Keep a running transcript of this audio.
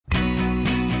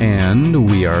And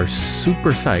we are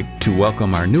super psyched to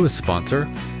welcome our newest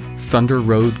sponsor, Thunder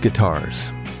Road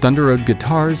Guitars. Thunder Road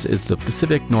Guitars is the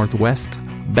Pacific Northwest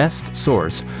best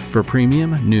source for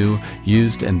premium, new,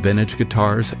 used, and vintage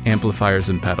guitars, amplifiers,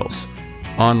 and pedals.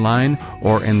 Online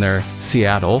or in their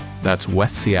Seattle, that's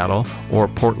West Seattle, or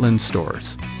Portland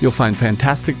stores. You'll find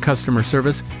fantastic customer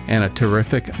service and a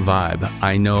terrific vibe.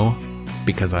 I know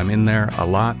because I'm in there a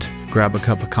lot. Grab a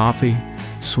cup of coffee,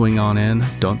 swing on in,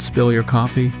 don't spill your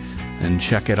coffee, and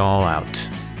check it all out.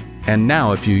 And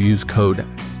now if you use code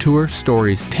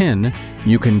TourStories10,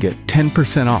 you can get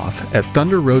 10% off at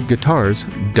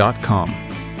thunderroadguitars.com.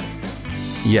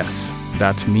 Yes,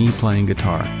 that's me playing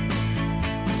guitar.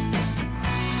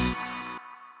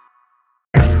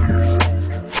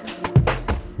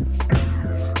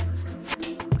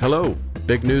 Hello,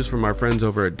 big news from our friends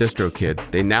over at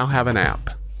DistroKid. They now have an app.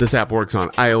 This app works on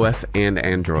iOS and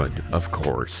Android, of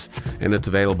course, and it's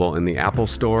available in the Apple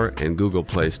Store and Google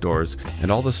Play stores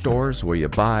and all the stores where you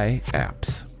buy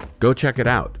apps. Go check it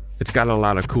out. It's got a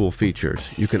lot of cool features.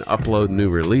 You can upload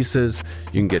new releases.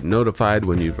 You can get notified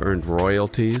when you've earned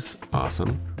royalties.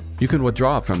 Awesome. You can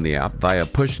withdraw from the app via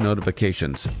push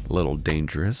notifications. A little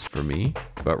dangerous for me,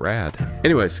 but rad.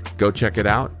 Anyways, go check it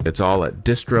out. It's all at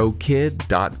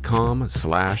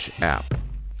distrokid.com/app.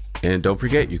 And don't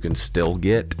forget, you can still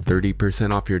get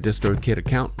 30% off your DistroKid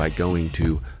account by going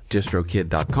to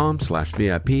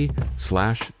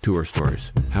distrokid.com/VIP/tour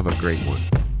stories. Have a great one.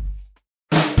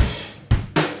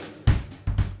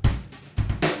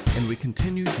 And we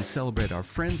continue to celebrate our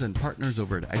friends and partners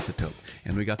over at Isotope,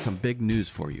 and we got some big news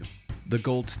for you. The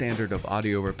gold standard of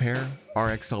audio repair,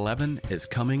 RX11, is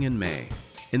coming in May.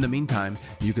 In the meantime,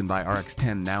 you can buy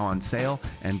RX10 now on sale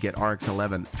and get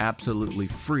RX11 absolutely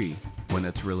free when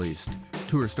it's released.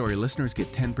 Tour Story listeners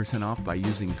get 10% off by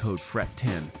using code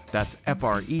FRET10. That's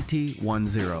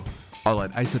FRET10. All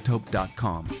at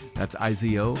isotope.com. That's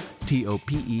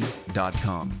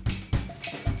IZOTOPE.com.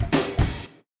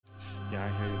 Yeah, I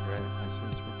hear you great. My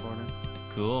sense recording.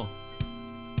 Cool.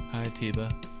 Hi, Tiba.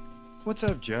 What's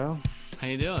up, Joe? How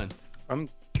you doing? I'm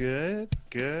good.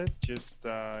 Just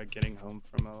getting home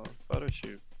from a photo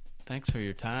shoot. Thanks for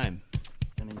your time.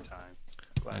 Anytime.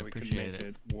 Glad we could appreciate make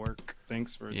it work.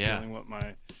 Thanks for dealing with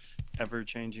my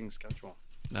ever-changing schedule.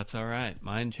 That's all right.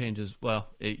 Mine changes.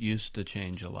 Well, it used to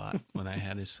change a lot when I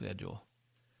had a schedule.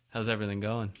 How's everything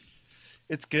going?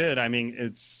 It's good. I mean,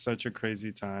 it's such a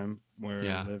crazy time we're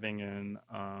living in.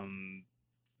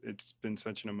 It's been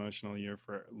such an emotional year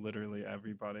for literally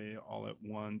everybody all at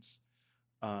once.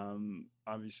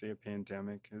 Obviously, a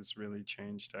pandemic has really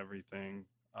changed everything.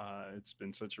 It's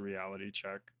been such a reality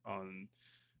check on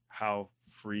how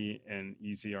free and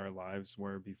easy our lives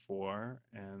were before.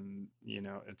 And, you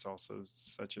know, it's also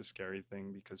such a scary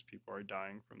thing because people are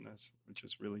dying from this, which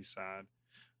is really sad.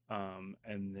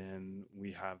 And then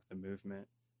we have the movement,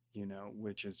 you know,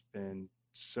 which has been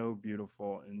so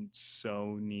beautiful and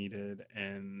so needed,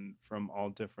 and from all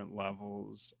different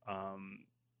levels,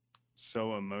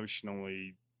 so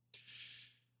emotionally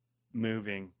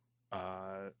moving,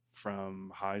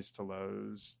 from highs to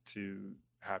lows to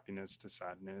happiness to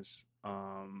sadness.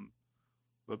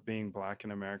 But being Black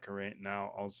in America right now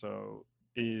also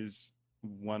is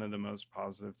one of the most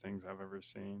positive things I've ever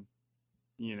seen.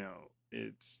 You know,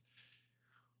 it's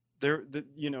there,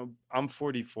 you know, I'm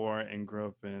 44 and grew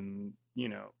up in, you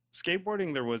know,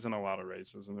 skateboarding. There wasn't a lot of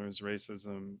racism. There was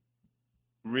racism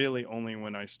really only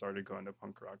when I started going to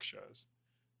punk rock shows.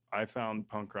 I found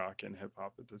punk rock and hip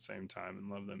hop at the same time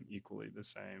and loved them equally the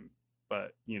same.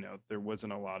 But, you know, there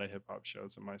wasn't a lot of hip hop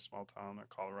shows in my small town of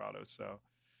Colorado. So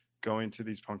going to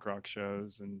these punk rock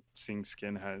shows and seeing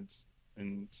skinheads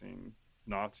and seeing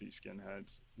Nazi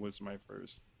skinheads was my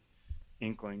first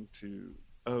inkling to,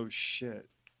 oh shit,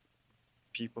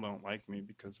 people don't like me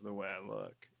because of the way I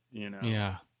look, you know?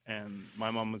 Yeah. And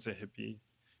my mom was a hippie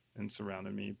and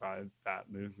surrounded me by that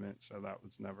movement. So that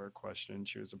was never a question.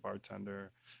 She was a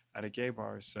bartender at a gay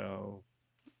bar. So,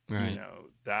 you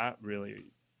know, that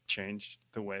really changed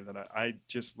the way that I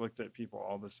just looked at people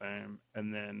all the same.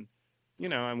 And then, you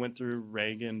know, I went through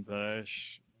Reagan,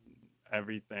 Bush,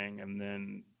 everything. And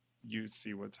then you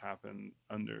see what's happened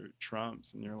under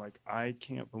Trump's, and you're like, I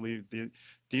can't believe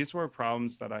these were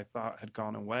problems that I thought had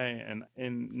gone away.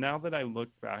 And now that I look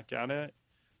back at it,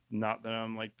 not that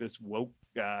I'm like this woke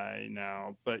guy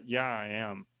now, but yeah, I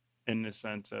am, in the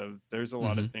sense of there's a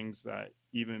lot of things that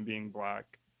even being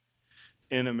Black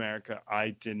in America,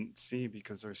 I didn't see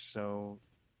because they're so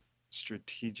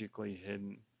strategically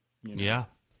hidden, you know? Yeah.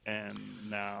 And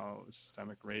now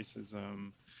systemic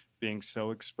racism being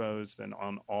so exposed and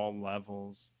on all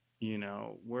levels,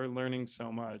 we're learning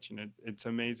so much, and it's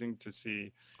amazing to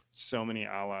see so many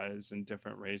allies in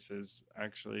different races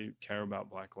actually care about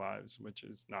Black lives, which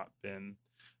has not been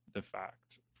the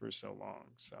fact for so long.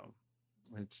 So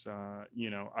it's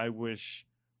I wish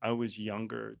I was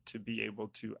younger to be able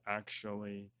to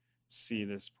actually see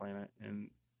this planet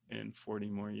in 40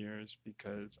 more years,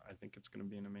 because I think it's going to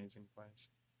be an amazing place.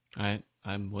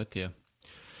 I'm with you.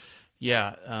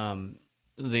 Yeah,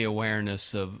 the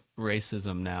awareness of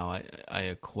racism now, I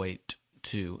equate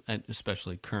to, and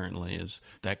especially currently, is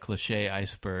that cliche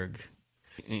iceberg.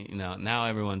 Now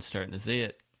everyone's starting to see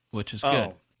it, which is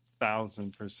good.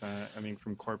 1,000%. I mean,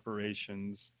 from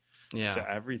corporations to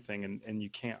everything, and you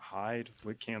can't hide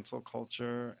with cancel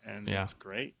culture, and it's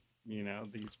great.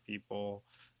 These people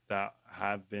that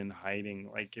have been hiding,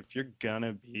 like, if you're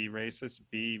gonna be racist,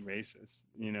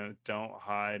 don't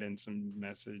hide in some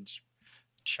message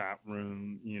chat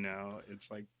room.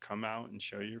 It's like, come out and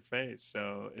show your face.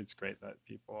 So it's great that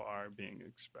people are being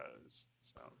exposed.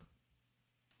 So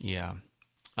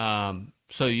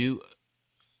so you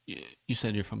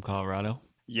said you're from Colorado?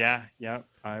 Yeah,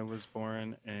 I was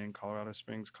born in Colorado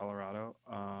Springs, Colorado.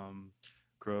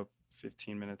 Grew up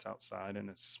 15 minutes outside in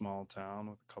a small town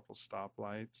with a couple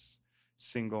stoplights.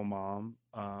 Single mom.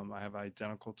 I have an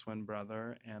identical twin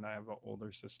brother, and I have an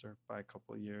older sister by a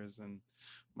couple of years. And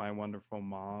my wonderful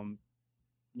mom,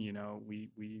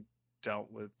 we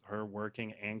dealt with her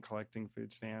working and collecting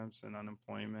food stamps and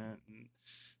unemployment, and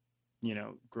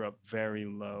grew up very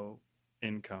low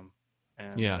income.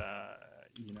 And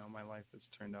my life has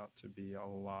turned out to be a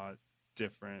lot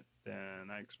different than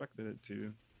I expected it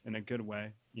to, in a good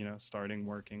way. Starting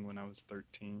working when I was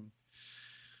 13.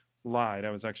 Lied, I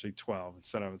was actually 12 and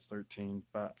said I was 13,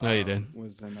 but you did.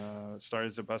 Started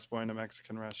as a busboy in a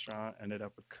Mexican restaurant, ended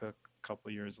up a cook a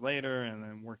couple years later, and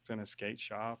then worked in a skate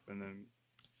shop. And then,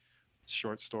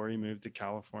 short story, moved to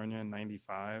California in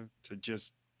 '95 to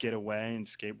just get away and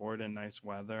skateboard in nice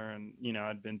weather. And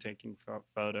I'd been taking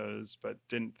photos, but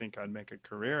didn't think I'd make a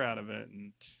career out of it.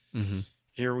 And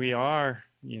here we are.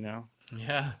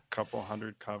 A couple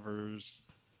hundred covers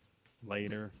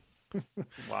later. A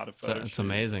lot of photos. It's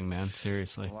amazing, man.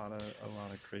 Seriously, a lot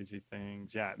of crazy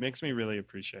things. Yeah, it makes me really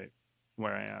appreciate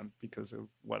where I am because of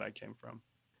what I came from.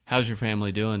 How's your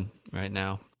family doing right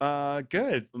now?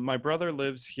 Good. My brother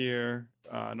lives here.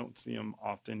 I don't see him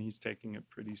often. He's taking it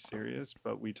pretty serious,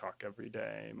 but we talk every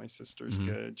day. My sister's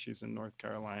good. She's in North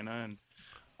Carolina, and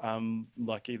I'm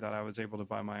lucky that I was able to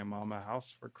buy my mom a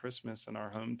house for Christmas in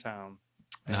our hometown.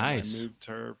 And nice. I moved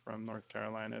her from North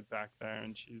Carolina back there,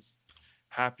 and she's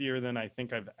happier than I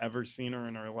think I've ever seen her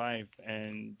in her life.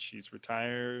 And she's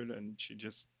retired, and she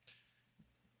just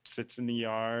sits in the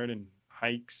yard and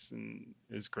hikes and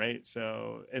is great.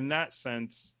 So in that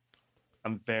sense,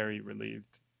 I'm very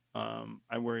relieved.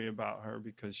 I worry about her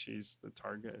because she's the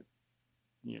target,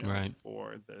 right,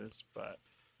 for this. But,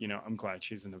 I'm glad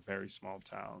she's in a very small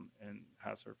town and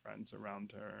has her friends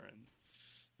around her.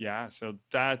 And so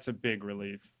that's a big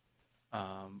relief.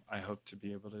 I hope to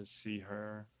be able to see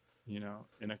her,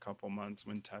 in a couple months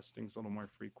when testing's a little more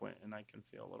frequent and I can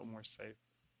feel a little more safe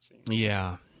seeing her.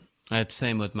 Yeah. That's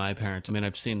same with my parents. I mean,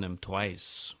 I've seen them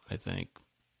twice, I think.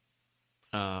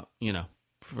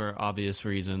 For obvious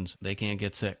reasons. They can't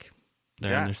get sick.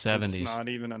 They're in their 70s. It's not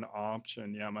even an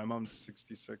option. Yeah, my mom's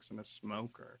 66 and a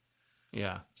smoker.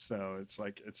 Yeah. So it's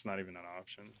like, it's not even an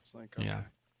option. It's like, okay. Yeah.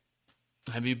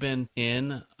 Have you been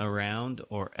in, around,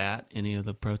 or at any of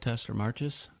the protests or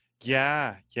marches?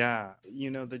 Yeah.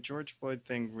 The George Floyd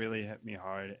thing really hit me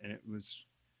hard, and it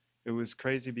was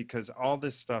crazy because all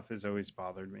this stuff has always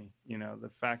bothered me. The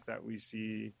fact that we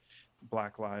see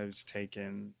Black lives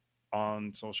taken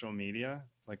on social media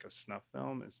like a snuff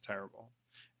film is terrible.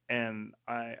 And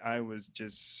I was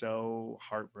just so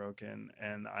heartbroken,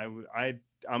 and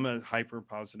I'm a hyper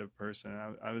positive person.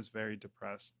 I was very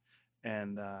depressed,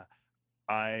 and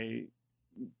I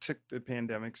took the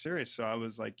pandemic serious. So I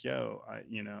was like,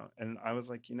 and I was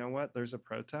like, you know what? There's a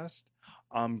protest.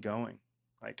 I'm going.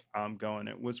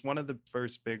 It was one of the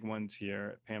first big ones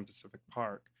here at Pan Pacific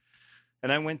Park.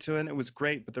 And I went to it, and it was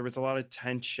great, but there was a lot of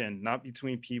tension, not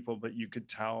between people, but you could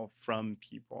tell from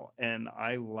people. And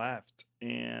I left,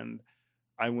 and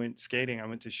I went skating. I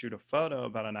went to shoot a photo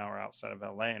about an hour outside of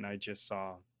LA, and I just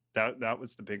saw that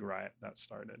was the big riot that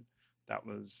started. That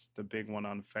was the big one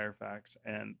on Fairfax.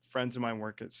 And friends of mine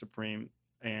work at Supreme,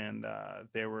 and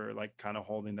they were like kind of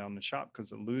holding down the shop because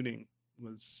the looting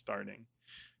was starting.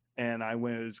 And I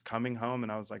was coming home,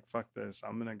 and I was like, fuck this.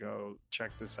 I'm going to go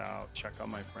check this out, check on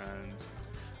my friends.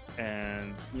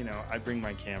 And, I bring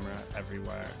my camera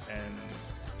everywhere. And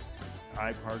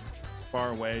I parked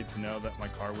far away to know that my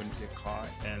car wouldn't get caught,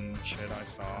 and shit I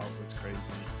saw was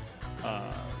crazy.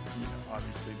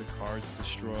 Obviously the car's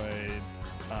destroyed,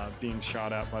 being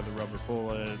shot at by the rubber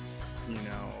bullets.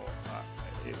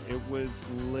 It was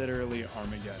literally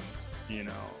Armageddon.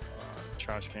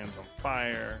 Trash cans on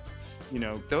fire.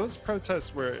 Those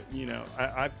protests were,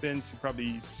 I've been to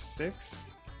probably 6,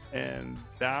 and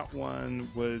that one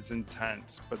was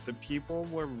intense, but the people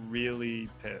were really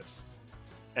pissed.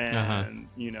 And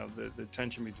the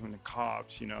tension between the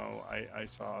cops, I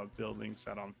saw a building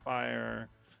set on fire.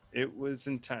 It was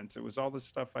intense. It was all the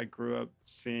stuff I grew up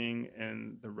seeing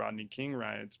in the Rodney King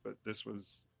riots, but this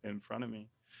was in front of me.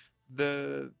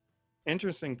 The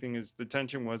interesting thing is the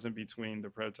tension wasn't between the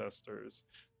protesters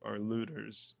or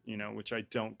looters, which I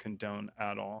don't condone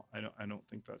at all. I don't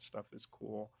think that stuff is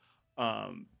cool.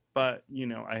 But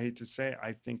I hate to say,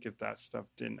 I think if that stuff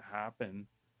didn't happen,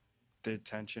 the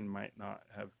attention might not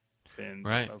have been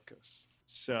the focus.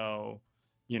 So,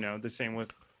 the same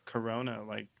with Corona,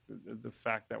 like the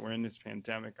fact that we're in this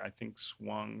pandemic, I think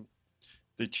swung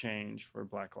the change for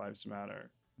Black Lives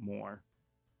Matter more,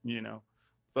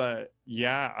 But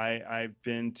yeah, I've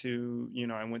been to,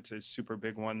 I went to a super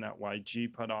big one that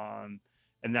YG put on,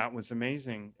 and that was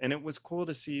amazing. And it was cool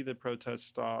to see the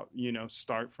protests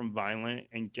start from violent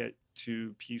and get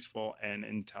to peaceful and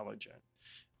intelligent.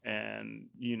 And,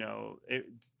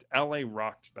 LA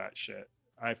rocked that shit.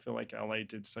 I feel like LA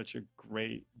did such a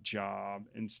great job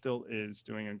and still is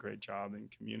doing a great job in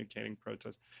communicating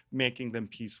protests, making them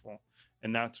peaceful.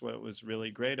 And that's what was really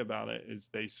great about it, is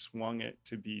they swung it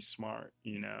to be smart,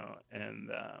 and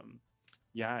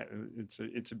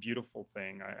it's a beautiful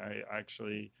thing. I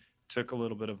actually took a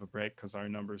little bit of a break because our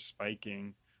numbers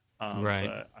spiking.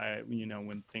 But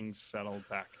when things settle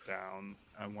back down,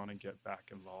 I want to get back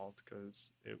involved,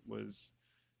 because it was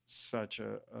such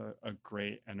a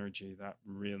great energy that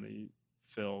really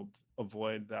filled a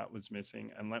void that was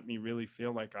missing and let me really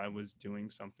feel like I was doing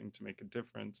something to make a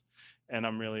difference. And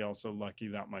I'm really also lucky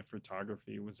that my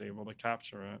photography was able to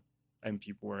capture it and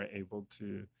people were able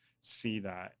to see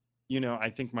that. I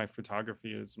think my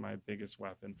photography is my biggest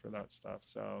weapon for that stuff.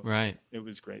 So it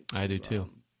was great. I do too.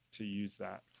 To use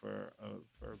that for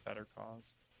a better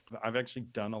cause. I've actually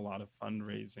done a lot of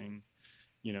fundraising,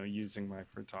 using my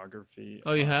photography.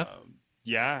 Oh, you have?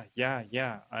 Yeah.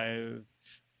 I've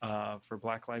for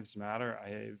Black Lives Matter,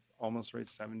 I've almost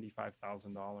raised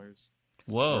 $75,000.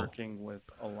 Whoa! Working with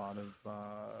a lot of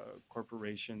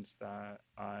corporations that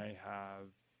I have,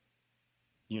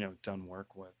 done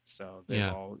work with. So they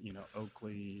all,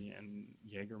 Oakley and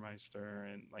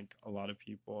Jägermeister, and like a lot of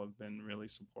people have been really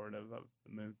supportive of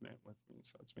the movement with me.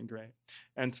 So it's been great.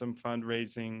 And some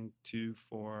fundraising too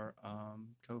for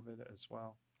COVID as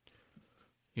well.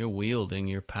 You're wielding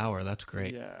your power. That's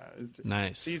great. Yeah.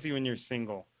 Nice. It's easy when you're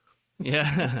single.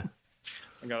 Yeah.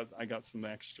 I got some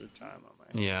extra time on my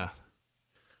hands. Yeah.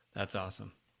 That's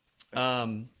awesome.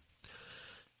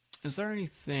 Is there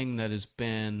anything that has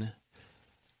been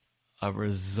a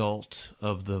result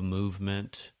of the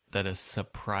movement that has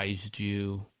surprised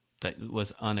you, that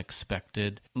was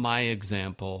unexpected? My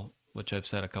example, which I've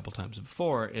said a couple times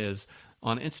before, is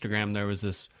on Instagram there was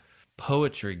this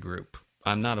poetry group.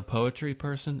 I'm not a poetry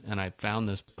person, and I found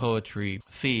this poetry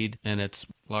feed, and it's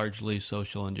largely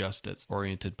social injustice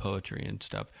oriented poetry and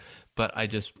stuff. But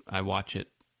I watch it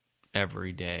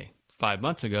every day. 5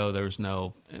 months ago, there was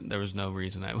no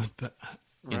reason I would,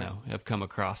 have come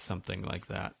across something like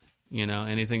that.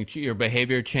 Anything, your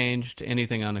behavior changed,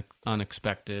 anything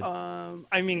unexpected?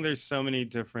 There's so many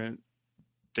different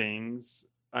things.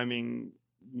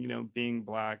 Being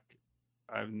Black,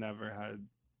 I've never had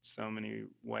so many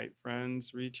white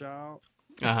friends reach out.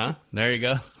 There you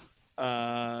go.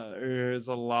 There's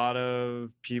a lot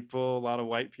of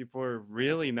white people are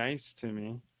really nice to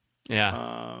me.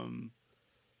 Yeah.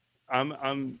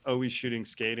 I'm always shooting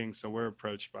skating, so we're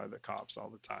approached by the cops all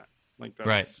the time. Like,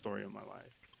 that's the story of my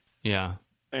life. Yeah.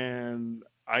 And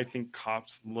I think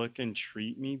cops look and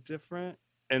treat me different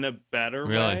in a better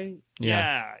really? Way.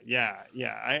 Yeah.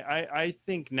 I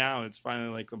think now it's finally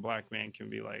like the Black man can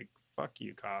be like, fuck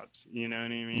you, cops. You know what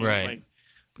I mean? Right. Like,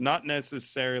 not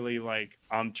necessarily like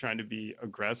I'm trying to be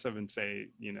aggressive and say,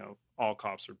 all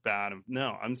cops are bad.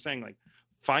 No, I'm saying like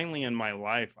finally in my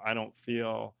life, I don't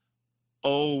feel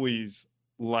always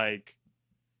like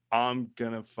I'm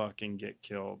gonna fucking get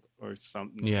killed or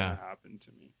something's gonna happen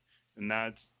to me. And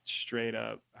that's straight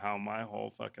up how my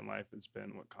whole fucking life has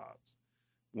been with cops.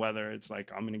 Whether it's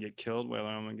like I'm gonna get killed, whether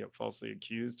I'm gonna get falsely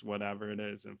accused, whatever it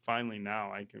is. And finally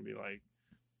now I can be like,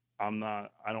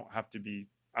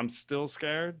 I'm still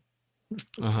scared.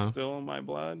 It's still in my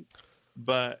blood.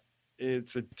 But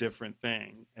it's a different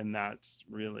thing, and that's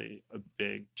really a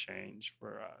big change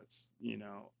for us,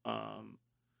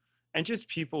 and just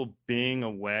people being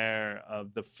aware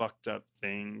of the fucked up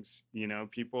things.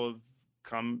 People have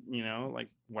come, like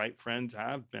white friends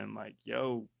have been like,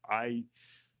 yo, I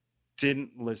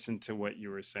didn't listen to what you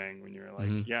were saying when you were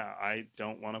like, yeah, I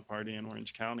don't want to party in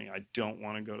Orange County. I don't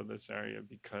want to go to this area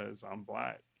because I'm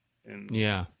black. And,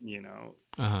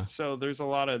 so there's a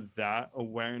lot of that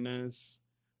awareness.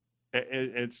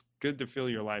 It's good to feel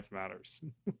your life matters,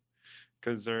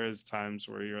 because there is times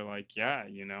where you're like, yeah,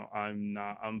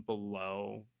 I'm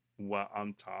below what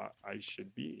I'm taught I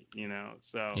should be,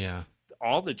 so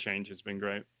all the change has been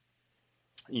great.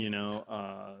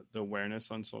 The awareness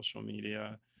on social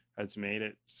media has made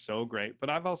it so great, but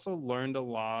I've also learned a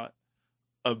lot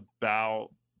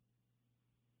about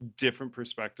different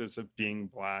perspectives of being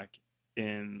black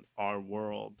in our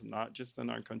world, not just in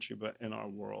our country, but in our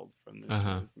world from this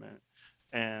movement.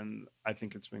 And I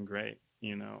think it's been great.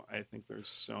 I think there's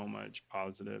so much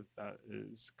positive that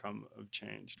has come of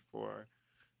changed for,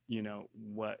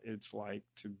 what it's like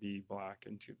to be black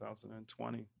in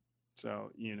 2020.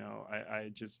 So, I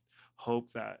just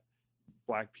hope that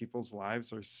black people's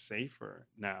lives are safer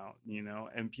now,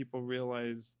 and people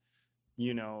realize,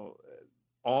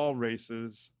 all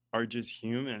races are just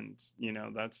humans.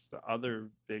 That's the other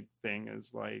big thing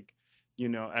is like,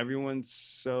 everyone's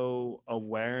so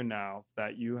aware now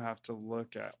that you have to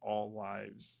look at all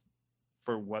lives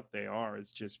for what they are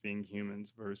as just being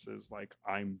humans versus like,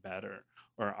 I'm better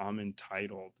or I'm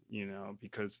entitled,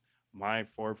 because my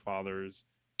forefathers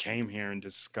came here and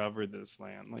discovered this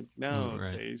land. Like, no,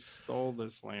 they stole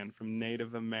this land from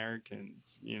Native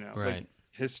Americans, like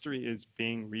history is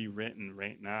being rewritten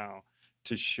right now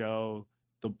to show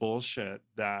the bullshit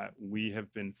that we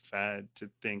have been fed to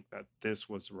think that this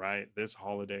was right, this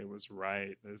holiday was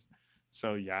right.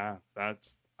 So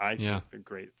that's I think the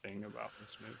great thing about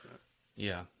this movement.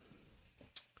 Yeah.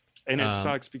 And it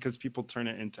sucks because people turn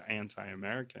it into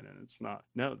anti-American, and it's not.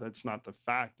 No, that's not the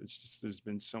fact. It's just there's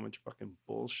been so much fucking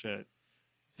bullshit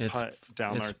put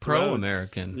down our throats. It's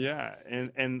pro-American. Yeah,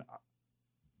 and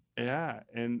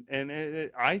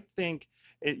I think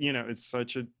it. It's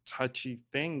such a touchy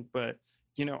thing, but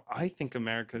I think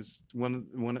America's one.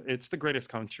 It's the greatest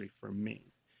country for me.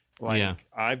 Like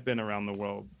I've been around the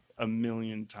world a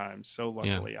million times, so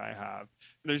luckily I have.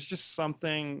 There's just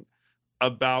something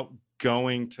about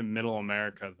going to middle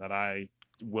America that I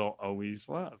will always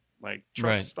love, like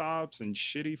truck stops and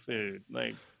shitty food.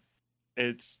 Like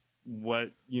it's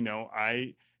what,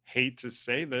 I hate to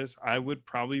say this, I would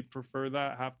probably prefer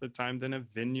that half the time than a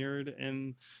vineyard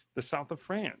in the south of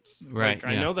France. Right.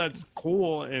 Like, I know that's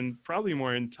cool and probably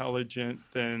more intelligent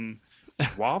than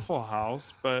Waffle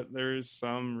House, but there's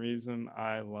some reason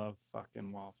I love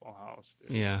fucking Waffle House,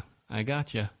 dude. Yeah, I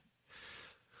gotcha.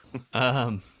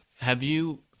 Have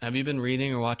you been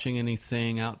reading or watching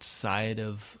anything outside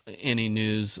of any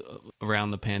news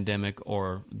around the pandemic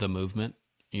or the movement?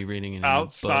 You reading any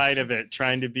outside of it?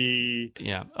 Trying to be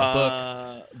a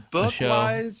book, book a show,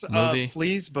 wise. movie.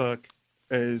 Flea's book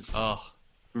is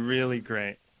really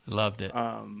great. Loved it.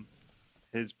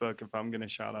 His book. If I'm gonna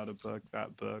shout out a book,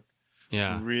 that book.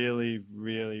 Yeah. Really,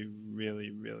 really,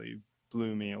 really, really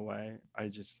blew me away. I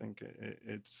just think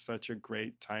it's such a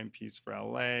great timepiece for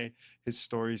LA. His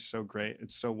story's so great.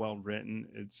 It's so well written.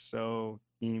 It's so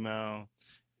emo.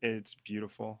 It's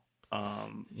beautiful.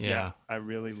 I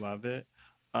really love it.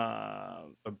 A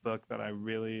book that I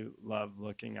really loved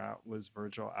looking at was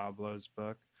Virgil Abloh's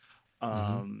book.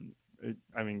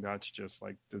 That's just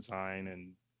like design,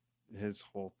 and his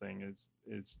whole thing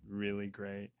is really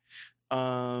great.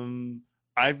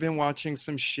 I've been watching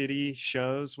some shitty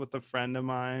shows with a friend of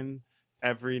mine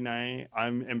every night.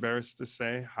 I'm embarrassed to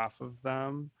say half of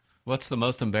them. What's the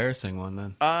most embarrassing one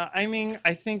then?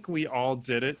 I think we all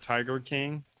did it. Tiger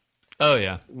King. Oh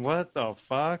yeah. What the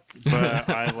fuck? But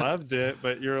I loved it.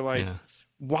 But you're like,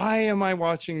 why am I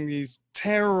watching these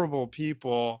terrible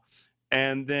people?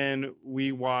 And then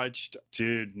we watched,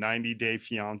 90 Day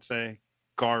Fiance.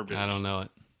 Garbage. I don't know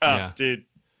it. Dude.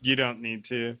 You don't need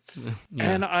to.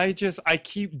 And I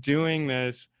keep doing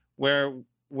this where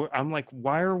I'm like,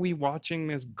 why are we watching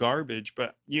this garbage?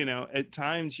 But, at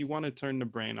times you want to turn the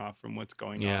brain off from what's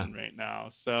going on right now.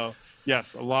 So,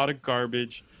 yes, a lot of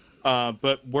garbage.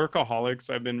 But Workaholics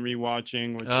I've been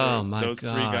rewatching, which those three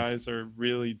guys are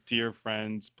really dear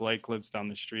friends. Blake lives down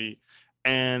the street.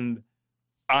 And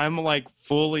I'm like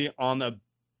fully on a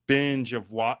binge of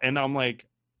and I'm like,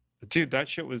 dude, that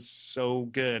shit was so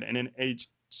good. And it aged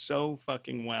so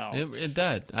fucking well. It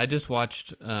did. I just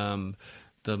watched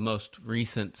the most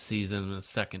recent season a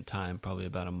second time, probably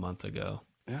about a month ago.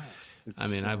 Yeah. It's I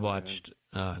mean, so I've good. watched.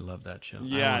 I love that show.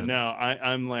 Yeah, no,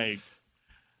 I'm like,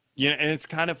 yeah, and it's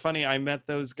kind of funny. I met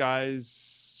those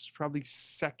guys probably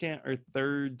second or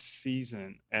third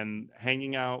season, and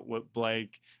hanging out with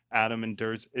Blake, Adam, and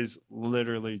Durs is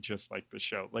literally just like the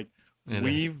show. Like It is.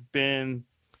 we've been,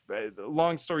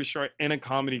 long story short, in a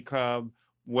comedy club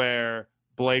where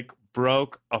Blake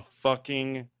broke a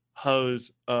fucking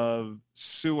hose of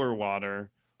sewer water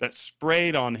that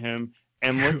sprayed on him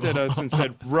and looked at us and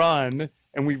said, "Run."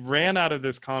 And we ran out of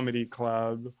this comedy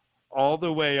club all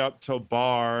the way up to a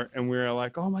bar, and we were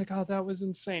like, "Oh my god, that was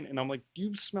insane." And I'm like,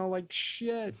 "You smell like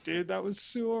shit, dude. That was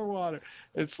sewer water."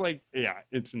 It's like, yeah,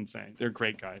 it's insane. They're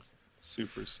great guys.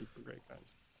 Super, super great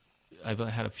guys. I've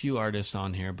had a few artists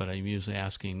on here, but I'm usually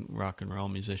asking rock and roll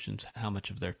musicians how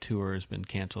much of their tour has been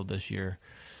canceled this year.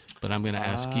 But I'm going to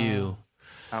ask you,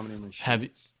 How many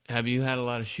machines? have you had a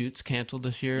lot of shoots canceled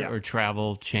this year, Yeah. or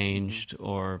travel changed,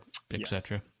 or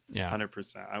etc.? Yeah.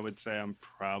 100%. I would say I'm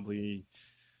probably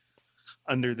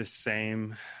under the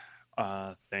same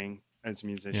thing as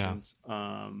musicians.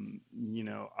 You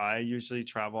know, I usually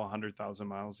travel 100,000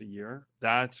 miles a year.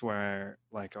 That's where,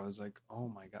 like, I was like, oh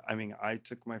my god. I mean, I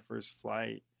took my first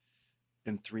flight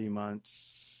in 3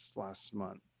 months last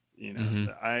month. You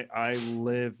know, I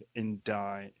live and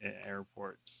die at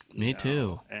airports. Me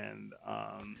too. And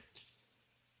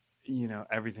you know,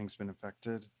 everything's been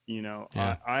affected. You know,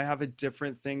 Yeah. I have a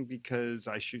different thing because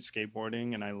I shoot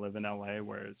skateboarding and I live in LA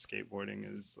where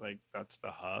skateboarding is like, that's the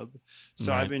hub.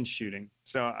 So Right. I've been shooting.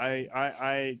 So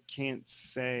I can't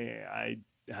say I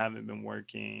haven't been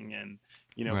working. And,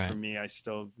 you know, Right. for me, I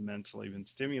still mentally been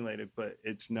stimulated, but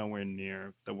it's nowhere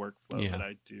near the workflow Yeah. that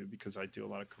I do because I do a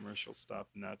lot of commercial stuff,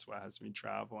 and that's what has me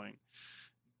traveling.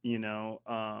 You know,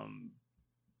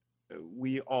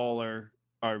 we all are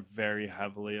very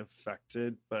heavily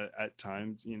affected, but at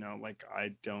times, you know, like I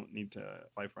don't need to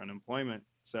apply for unemployment.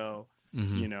 So,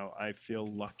 you know, I feel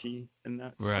lucky in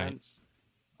that Right. sense.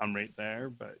 I'm right there,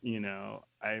 but you know,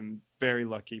 I'm very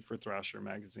lucky for Thrasher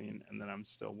magazine, and then I'm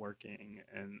still working,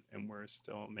 and we're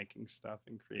still making stuff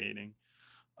and creating.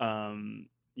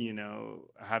 You know,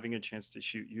 having a chance to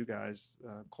shoot you guys,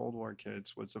 Cold War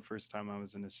Kids, was the first time I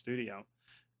was in a studio,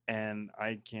 and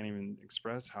I can't even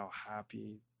express how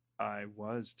happy I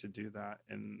was to do that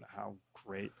and how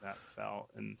great that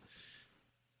felt. And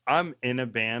I'm in a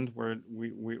band where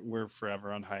we're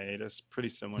forever on hiatus, pretty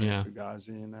similar Yeah. to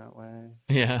Fugazi in that way.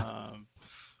 Yeah.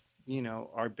 You know,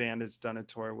 our band has done a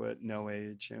tour with No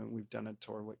Age, and we've done a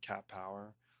tour with Cat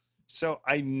Power. So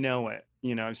I know it.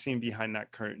 You know, I've seen behind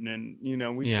that curtain, and you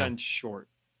know, we've Yeah. done short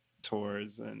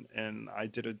tours, and I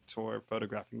did a tour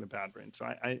photographing the Bad Brain. So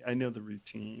I know the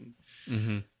routine.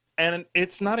 And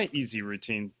it's not an easy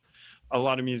routine. A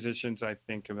lot of musicians, I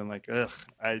think, have been like, ugh,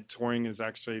 touring is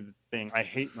actually the thing I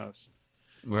hate most.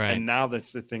 Right. And now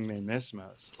that's the thing they miss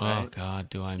most. Oh Right? God,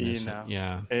 do I You miss know, it?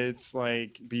 Yeah. It's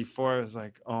like before it was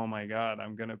like, oh my God,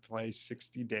 I'm going to play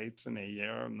 60 dates in a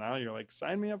year. Now you're like,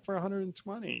 sign me up for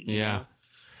 120. you Yeah. know?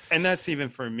 And that's even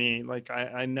for me. Like,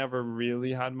 I never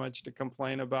really had much to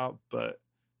complain about, but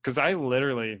because I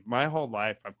literally, my whole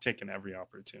life, I've taken every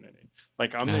opportunity.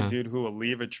 Like, I'm the dude who will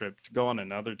leave a trip to go on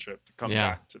another trip to come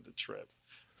Yeah. back to the trip.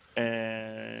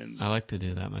 And I like to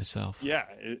do that myself. yeah,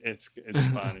 it's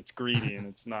fun. It's greedy, and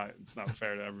it's not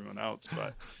fair to everyone else.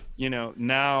 But you know,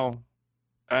 now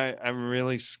I'm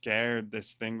really scared.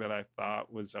 This thing that I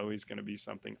thought was always going to be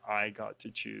something I got to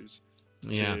choose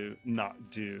Yeah. to not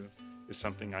do is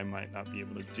something I might not be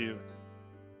able to do.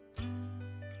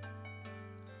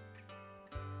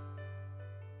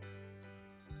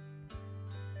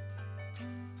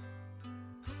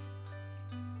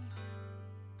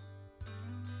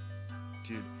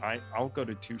 Dude, I'll go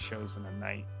to 2 shows in a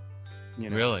night. You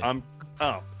know, Really?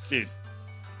 Dude,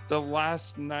 the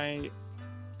last night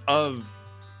of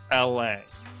LA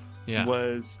Yeah.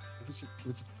 was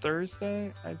it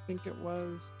Thursday? I think it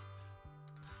was.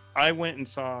 I went and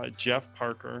saw Jeff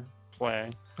Parker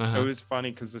play. Uh-huh. It was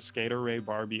funny because the skater Ray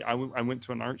Barbie. I went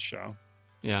to an art show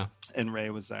Yeah. and Ray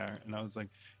was there, and I was like,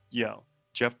 "Yo,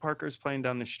 Jeff Parker's playing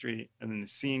down the street, and then the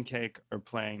Sea and Cake are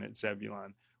playing at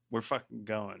Zebulon. We're fucking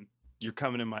going. You're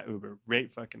coming in my Uber right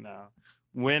fucking now."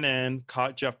 Went in,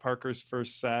 caught Jeff Parker's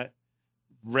first set,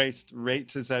 raced right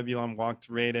to Zebulon, walked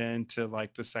right into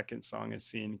like the second song of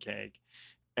Sea and Cake.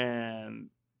 And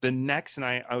the next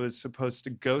night I was supposed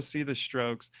to go see the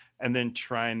Strokes and then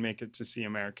try and make it to see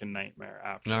American Nightmare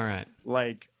after. All right.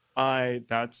 Like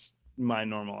that's my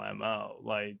normal MO.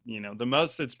 Like, you know, the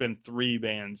most it's been 3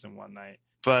 bands in one night.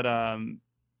 But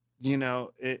you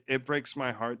know, it breaks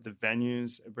my heart, the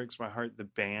venues, it breaks my heart, the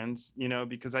bands, you know,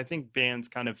 because I think bands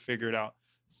kind of figured out,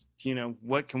 you know,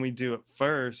 what can we do at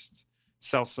first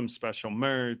sell some special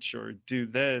merch or do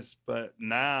this. But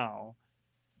now,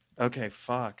 okay,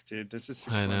 fuck, dude, this is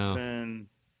 6 months in.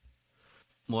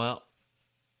 Well,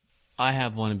 I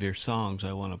have one of your songs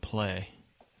I want to play.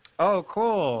 Oh,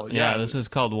 cool. Yeah, this is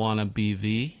called Wanna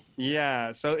BV.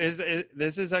 Yeah, so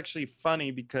this is actually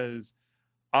funny because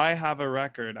I have a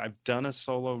record. I've done a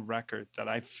solo record that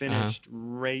I finished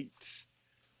right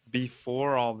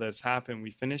before all this happened.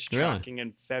 We finished tracking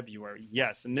in February.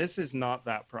 Yes, and this is not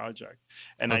that project.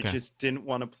 And I just didn't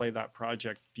want to play that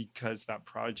project because that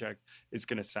project is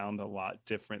going to sound a lot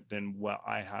different than what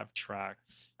I have tracked.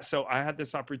 So I had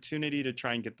this opportunity to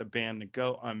try and get the band to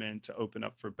go. I'm in to open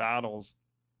up for Battles.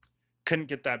 Couldn't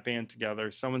get that band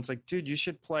together. Someone's like, dude, you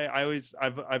should play.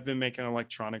 I've been making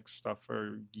electronic stuff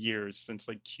for years, since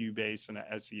like Cubase and a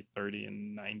SE30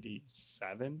 in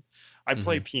 97. I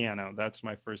play piano. That's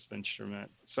my first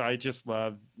instrument. So I just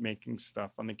love making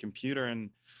stuff on the computer. And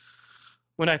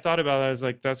when I thought about it, I was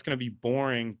like, that's going to be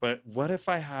boring. But what if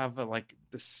I have a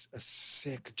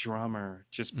sick drummer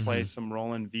just play some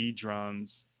Roland V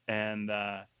drums? And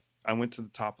I went to the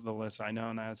top of the list. I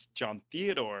know, and I asked John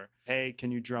Theodore, hey,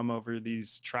 can you drum over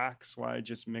these tracks while I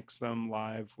just mix them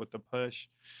live with the push?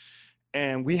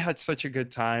 And we had such a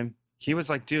good time. He was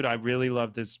like, dude, I really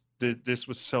love this. This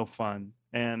was so fun.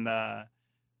 And I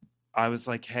was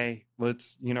like, hey,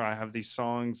 let's, I have these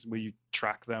songs. Will you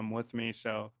track them with me?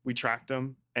 So we tracked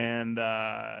them. And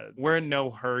we're in no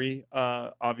hurry,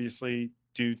 obviously,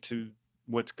 due to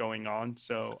what's going on.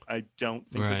 So I don't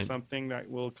think it's something that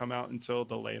will come out until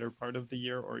the later part of the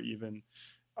year or even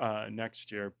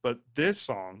next year. But this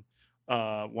song,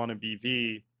 Wanna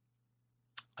BV,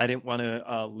 I didn't want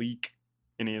to leak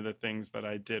any of the things that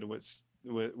I did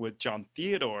with John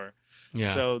Theodore.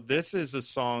 Yeah. So this is a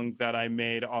song that I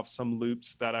made off some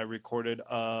loops that I recorded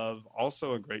of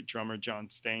also a great drummer, John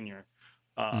Stanier,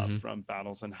 from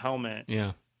Battles and Helmet.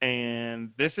 Yeah.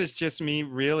 And this is just me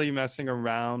really messing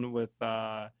around with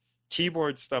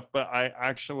keyboard stuff, but I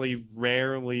actually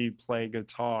rarely play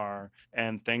guitar.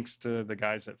 And thanks to the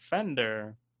guys at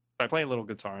Fender, I play a little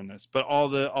guitar in this, but all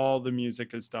the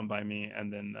music is done by me.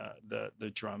 And then the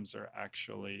drums are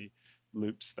actually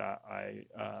loops that I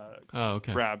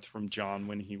grabbed from John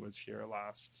when he was here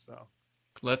last. So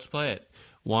let's play it.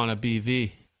 Wanna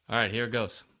BV. All right, here it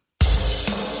goes.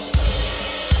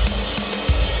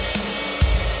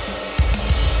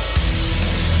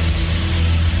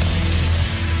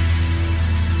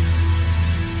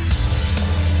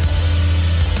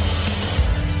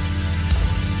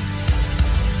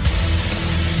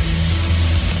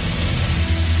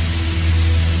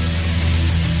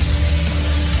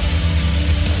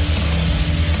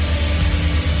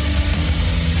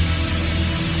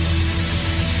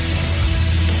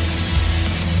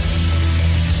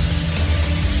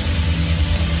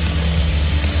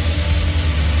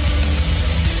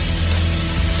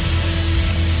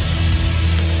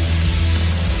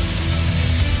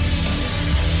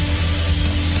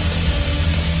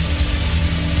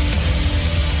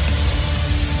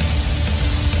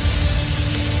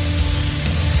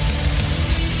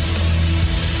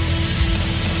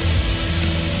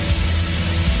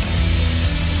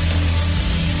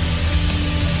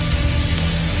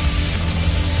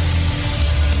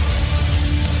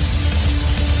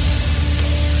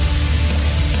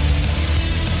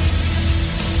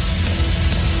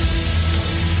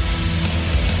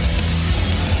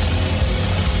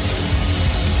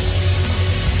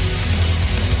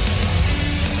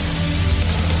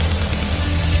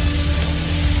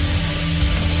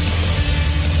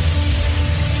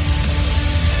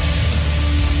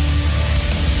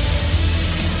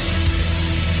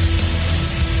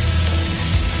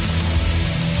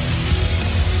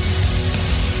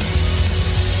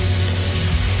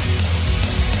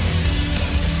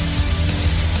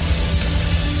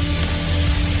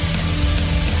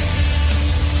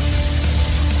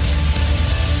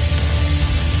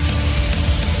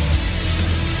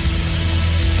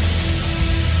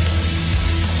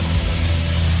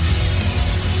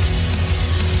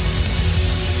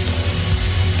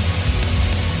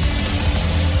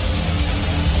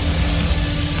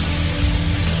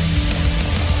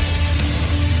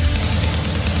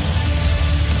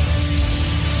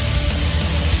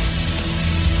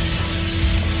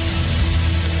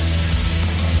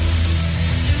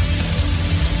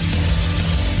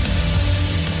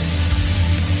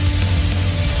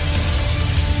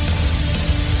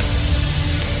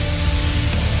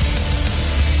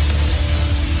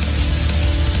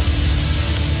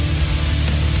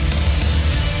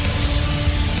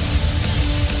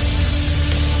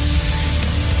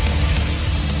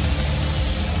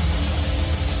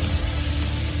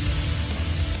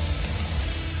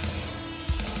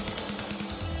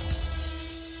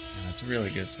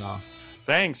 really good song.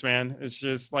 Thanks, man. It's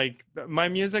just like my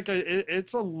music,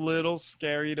 it's a little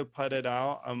scary to put it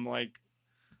out. I'm like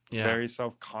very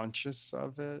self-conscious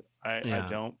of it. I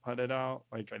don't put it out.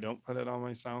 Like I don't put it on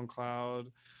my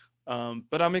SoundCloud.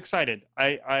 But I'm excited.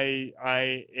 It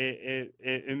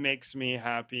makes me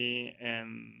happy,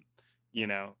 and you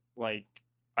know, like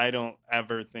I don't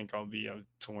ever think I'll be a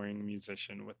touring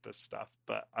musician with this stuff,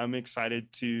 but I'm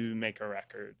excited to make a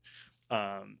record.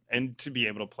 And to be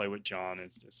able to play with John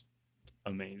is just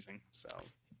amazing. So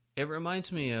it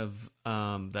reminds me of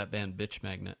that band Bitch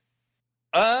Magnet.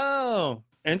 Oh,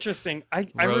 interesting. I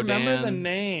remember the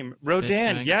name.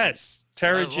 Rodan, yes.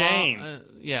 Tara Jane.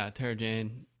 Yeah, Tara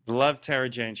Jane. Love Tara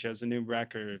Jane. She has a new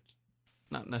record.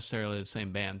 Not necessarily the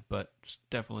same band, but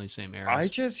definitely same era. I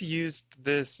just used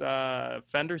this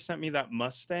Fender sent me that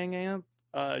Mustang amp,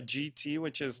 GT,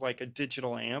 which is like a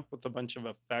digital amp with a bunch of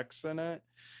effects in it.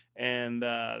 And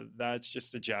that's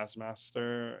just a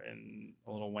Jazzmaster and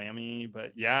a little whammy.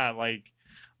 But yeah, like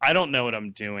I don't know what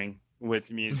I'm doing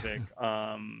with music.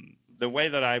 The way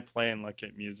that I play and look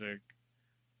at music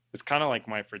is kind of like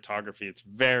my photography. It's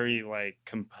very like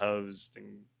composed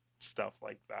and stuff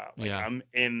like that. Like I'm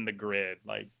in the grid.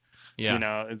 Like you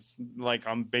know, it's like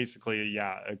I'm basically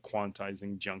a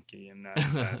quantizing junkie in that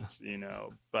sense, you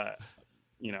know. But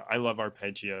you know, I love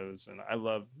arpeggios and I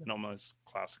love almost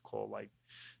classical like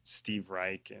Steve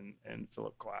Reich and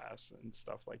Philip Glass and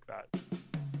stuff like that.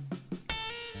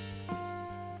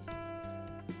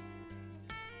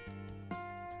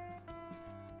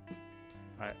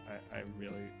 I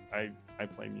really I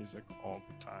play music all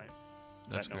the time.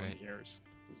 That's that no great. one hears.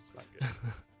 This is not good.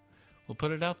 We'll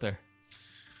put it out there.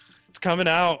 It's coming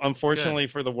out, unfortunately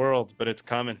for the world, but it's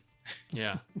coming.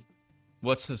 Yeah.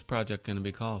 What's this project going to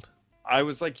be called? I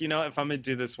was like, you know, if I'm going to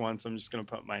do this once, I'm just going to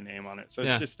put my name on it. So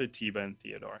it's just Atiba and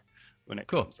Theodore when it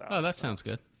comes out. Oh, that sounds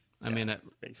good. I mean,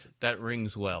 that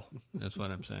rings well. That's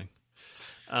what I'm saying.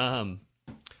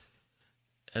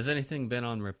 Has anything been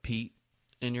on repeat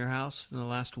in your house in the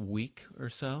last week or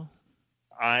so?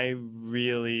 I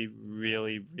really,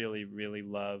 really, really, really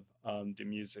love the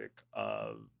music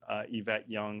of Yvette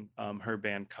Young, her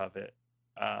band Covet.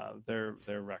 Their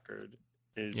record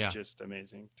is just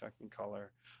amazing, Technicolor.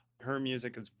 Her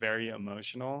music is very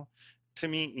emotional. To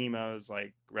me, emo is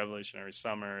like Revolutionary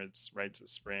Summer. It's Rites of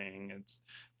Spring. It's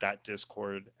that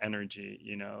Discord energy,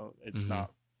 you know. It's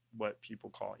not what people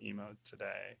call emo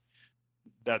today.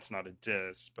 That's not a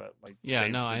diss, but like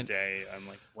Saves the Day. I'm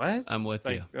like, what? I'm with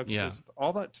like, you. That's just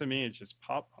all that to me is just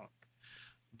pop punk.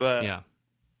 But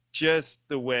just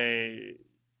the way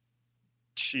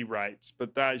she writes,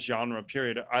 but that genre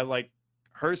period, I like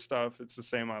her stuff. It's the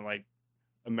same I like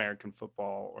American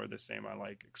Football, or the same I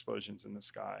like Explosions in the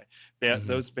Sky.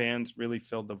 Those bands really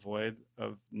filled the void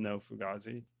of no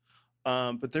Fugazi.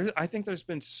 But I think there's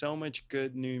been so much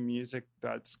good new music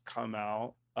that's come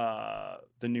out.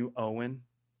 The new Owen,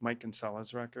 Mike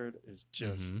Kinsella's record, is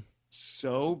just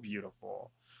so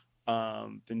beautiful.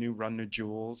 The new Run the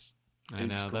Jewels I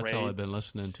know, great. That's all I've been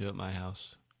listening to at my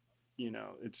house. You know,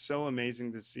 it's so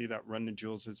amazing to see that Run the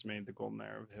Jewels has made the golden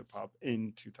era of hip hop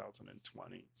in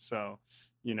 2020. So,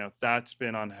 you know, that's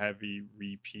been on heavy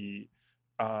repeat.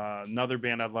 Another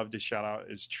band I'd love to shout out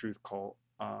is Truth Cult.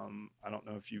 I don't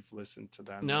know if you've listened to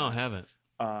them. No, I haven't.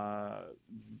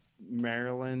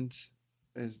 Maryland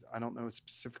is, I don't know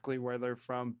specifically where they're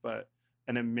from, but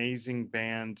an amazing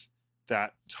band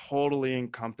that totally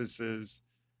encompasses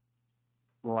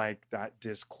like that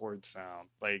Discord sound.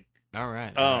 Like, all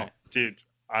right. Dude,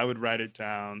 I would write it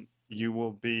down. You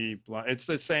will be blunt. It's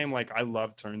the same. Like, I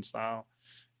love Turnstile,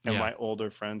 and my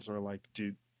older friends were like,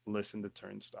 dude, listen to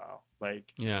Turnstile.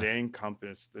 Like, they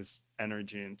encompass this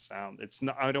energy and sound. It's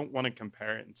not, I don't want to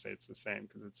compare it and say it's the same,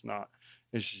 because it's not.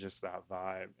 It's just that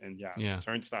vibe. And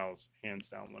Turnstile is hands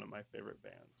down one of my favorite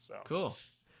bands. So cool.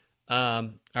 All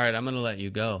right, I'm gonna let you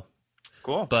go.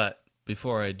 Cool. But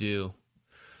before I do,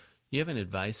 you have any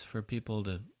advice for people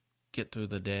to get through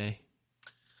the day?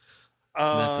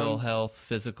 Mental health,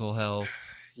 physical health.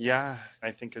 Yeah,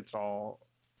 I think it's all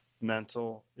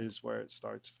mental is where it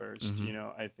starts first. You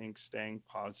know, I think staying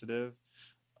positive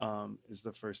is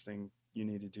the first thing you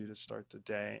need to do to start the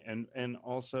day, and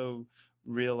also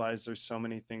realize there's so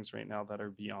many things right now that are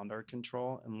beyond our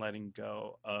control, and letting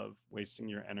go of wasting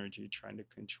your energy trying to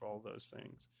control those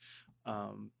things.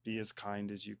 Be as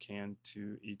kind as you can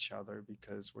to each other,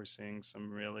 because we're seeing some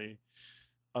really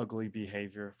ugly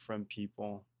behavior from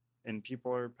people, and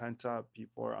people are pent up,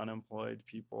 people are unemployed,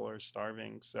 people are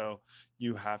starving. So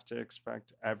you have to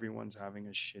expect everyone's having a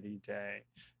shitty day,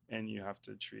 and you have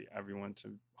to treat everyone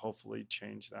to hopefully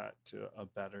change that to a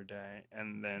better day.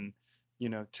 And then,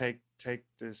 take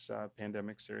this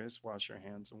pandemic serious. Wash your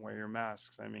hands and wear your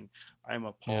masks. I mean, I'm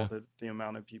appalled at the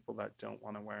amount of people that don't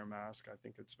want to wear a mask. I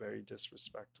think it's very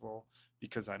disrespectful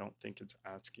because I don't think it's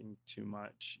asking too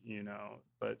much,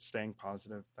 but staying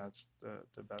positive, that's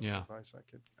the best advice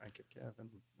I could give, and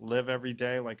live every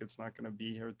day like it's not going to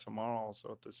be here tomorrow.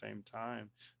 Also at the same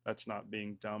time, that's not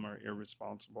being dumb or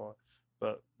irresponsible,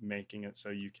 but making it so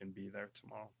you can be there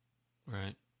tomorrow.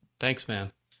 Right. Thanks,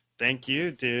 man. Thank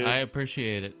you, dude. I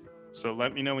appreciate it. So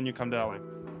let me know when you come to LA.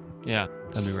 Yeah,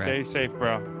 that'd be Stay safe,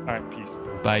 bro. All right, peace.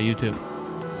 Bye, you too.